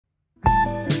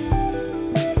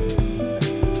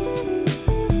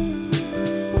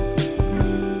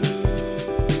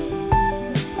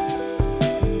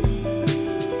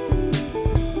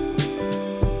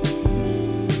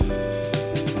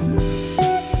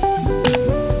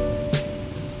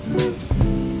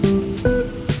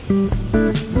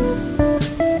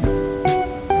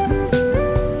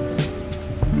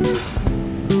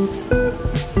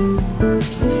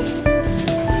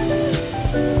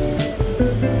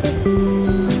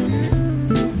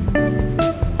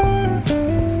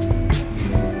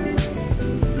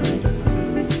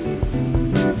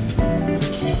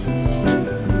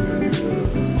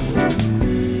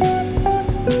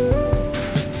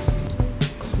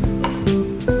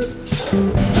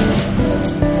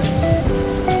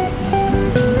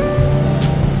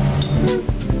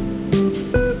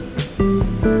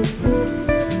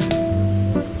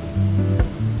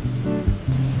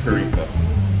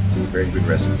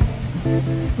So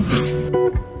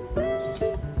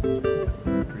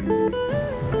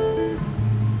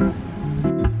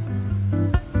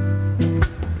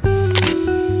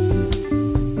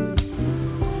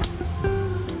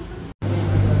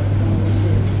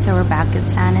we're back at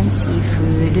Sanan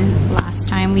Seafood. Last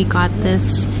time we got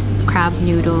this crab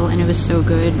noodle and it was so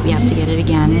good, we have to get it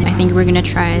again. I think we're gonna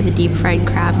try the deep fried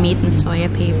crab meat and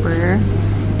soya paper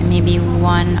and maybe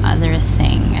one other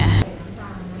thing.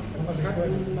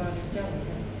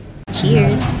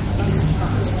 Cheers.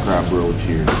 Crab roll,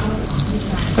 cheers.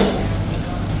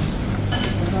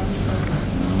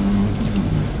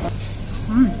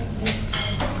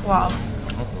 Wow.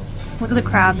 Look at the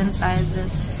crab inside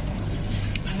this.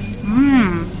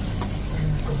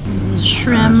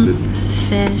 Shrimp,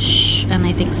 fish, and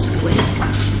I think squid.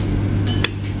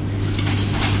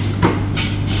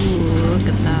 Ooh, look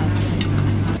at that.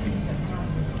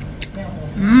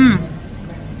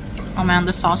 Oh man,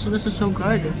 the sauce of this is so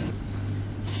good.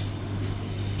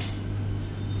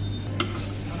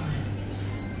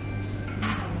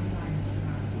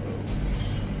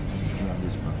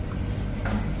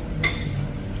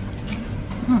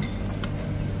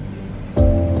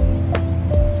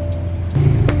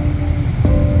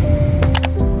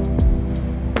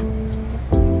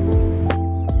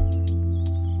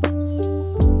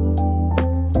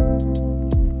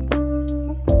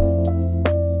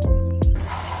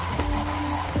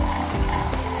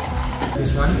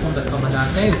 This one from the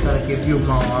comandante is going to give you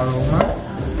more aroma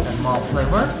and more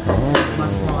flavor,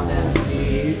 much more than the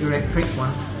electric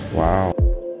one. Wow.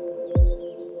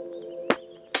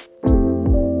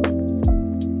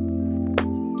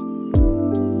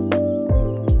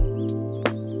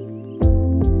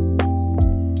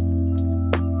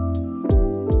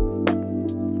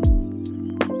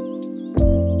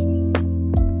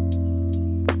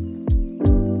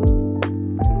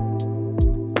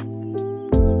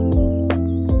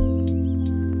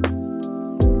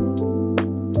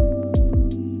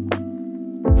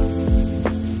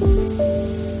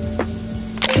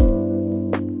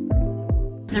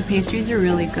 Their pastries are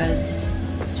really good.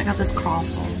 Check out this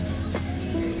croffle.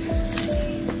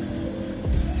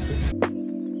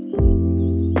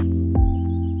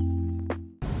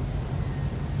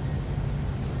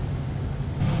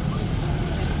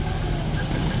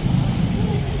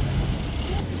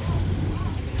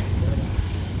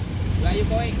 Where are you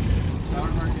going?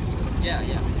 Flower market. Yeah,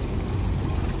 yeah.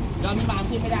 เรามีบาง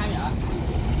ที่ไม่ได้เหรอ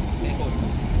Okay, cool.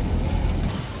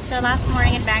 So last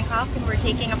morning in Bangkok and we're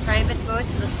taking a private boat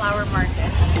to the flower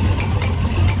market.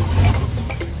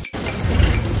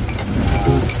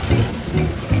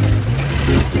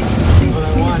 What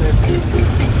I wanted.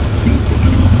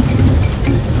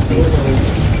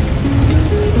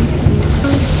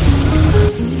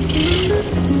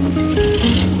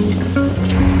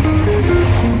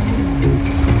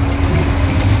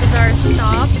 This is our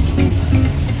stop.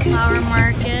 Flower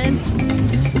market.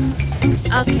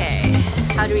 Okay.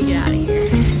 How do we get out of here?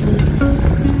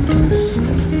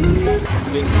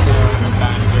 This is the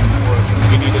abandoned port.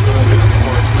 You need to go to the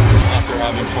port after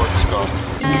having port skull.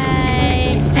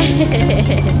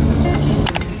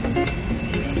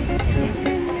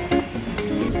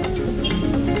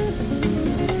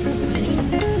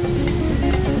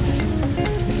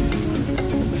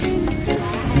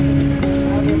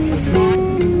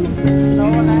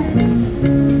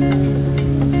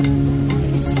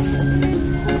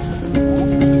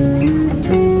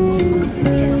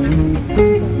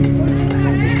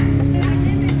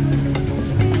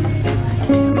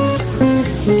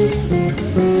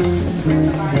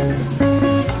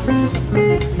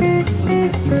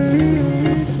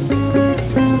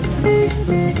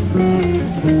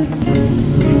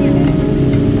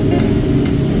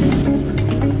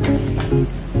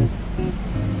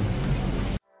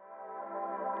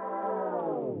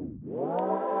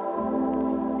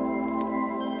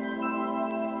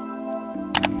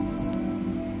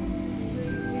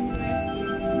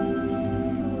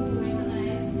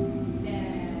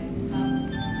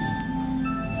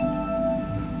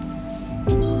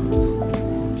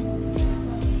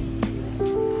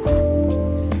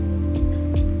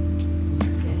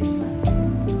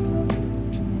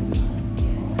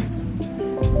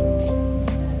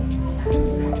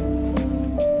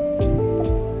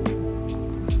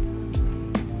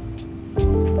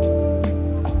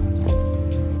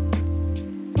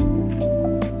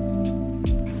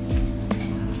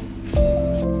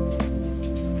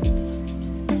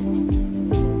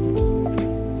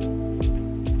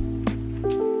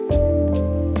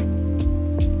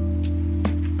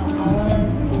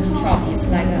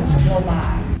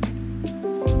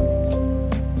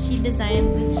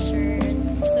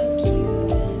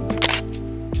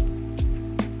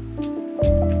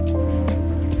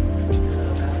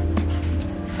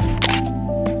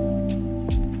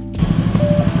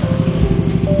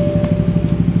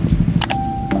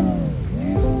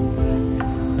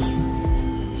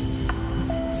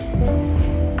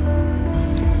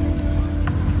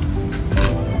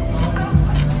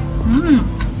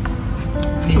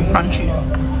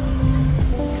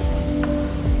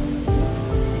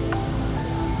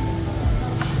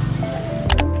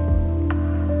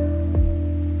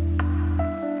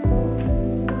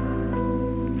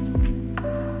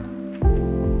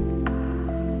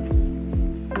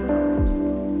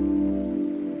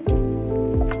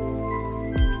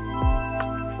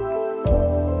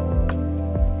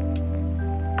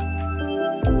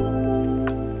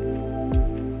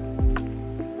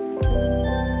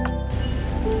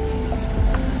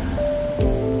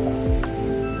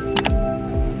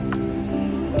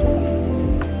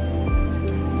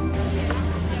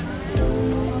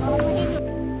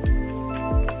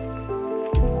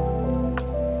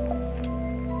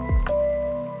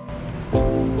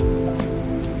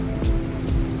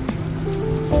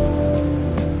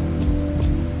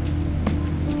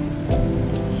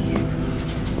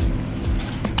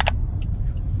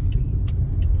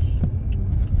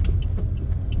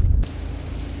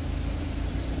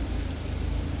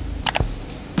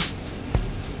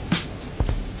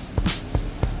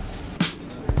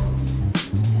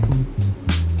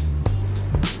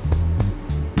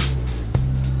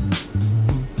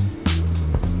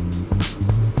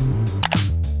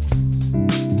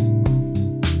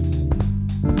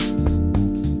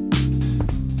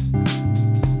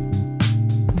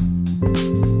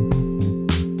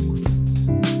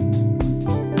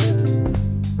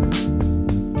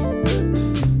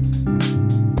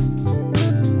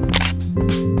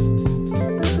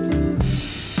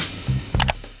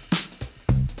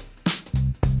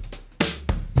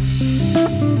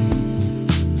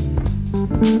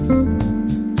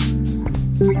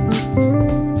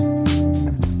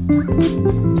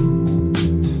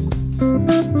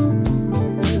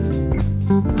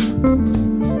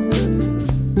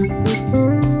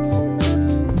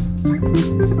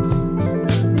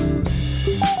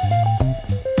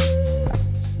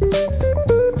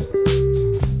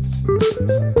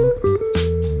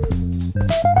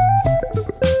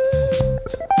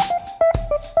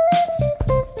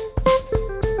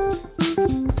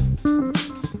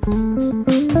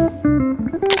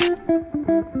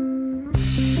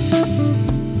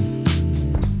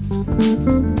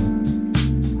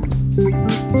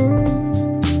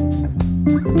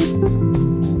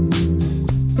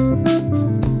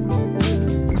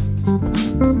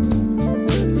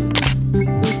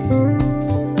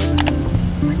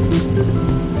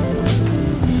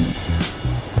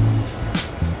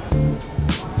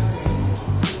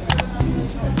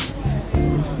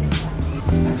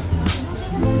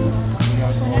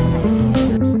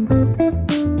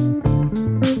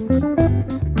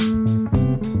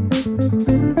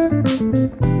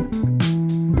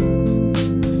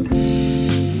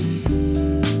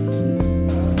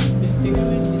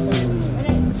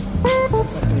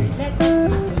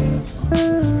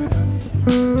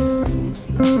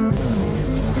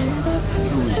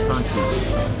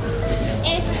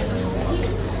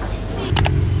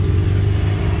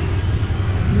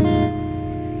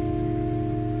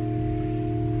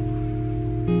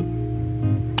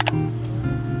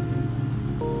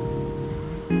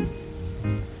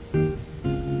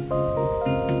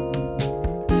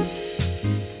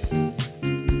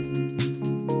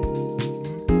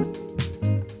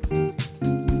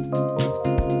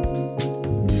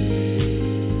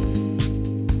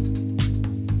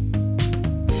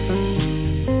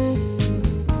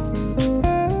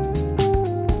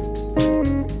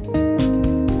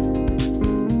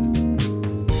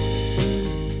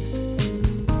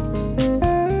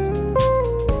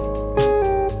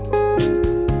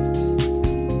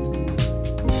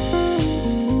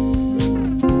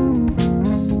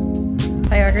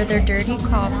 Their dirty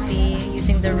coffee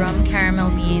using the rum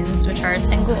caramel beans, which are a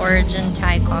single origin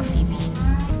Thai coffee bean.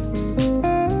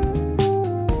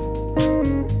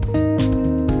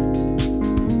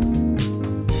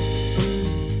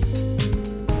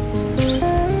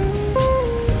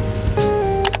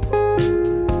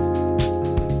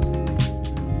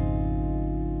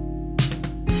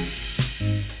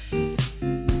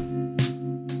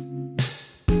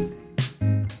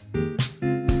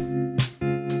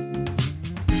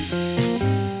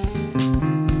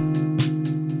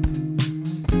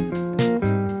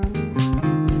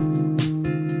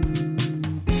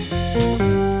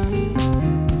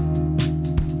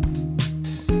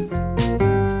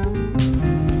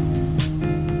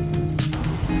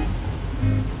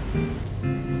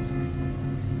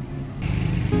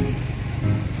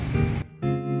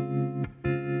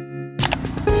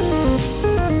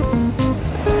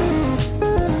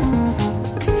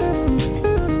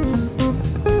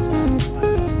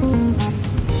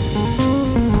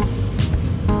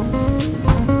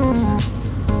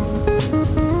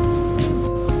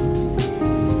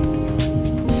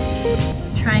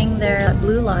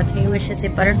 Blue latte, which is a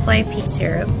butterfly peach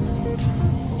syrup.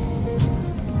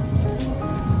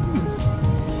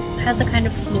 It has a kind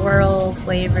of floral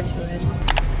flavor to it.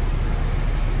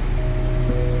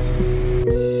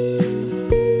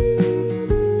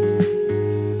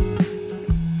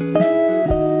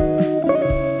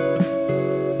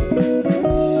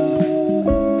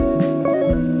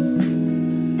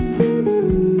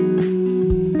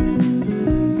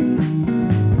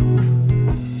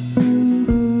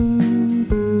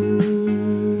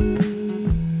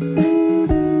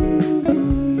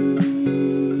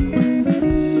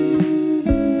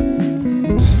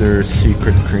 Their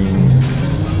secret cream.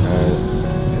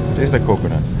 Tastes like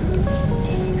coconut.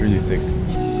 It's really thick.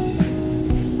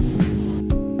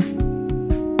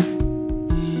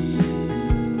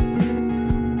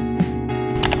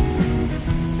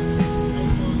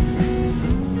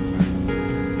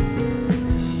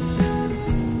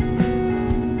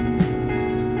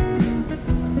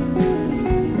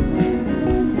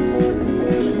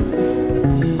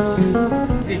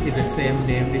 This is the same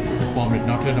name. This is the former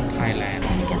northern of Thailand.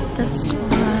 Get this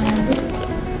one.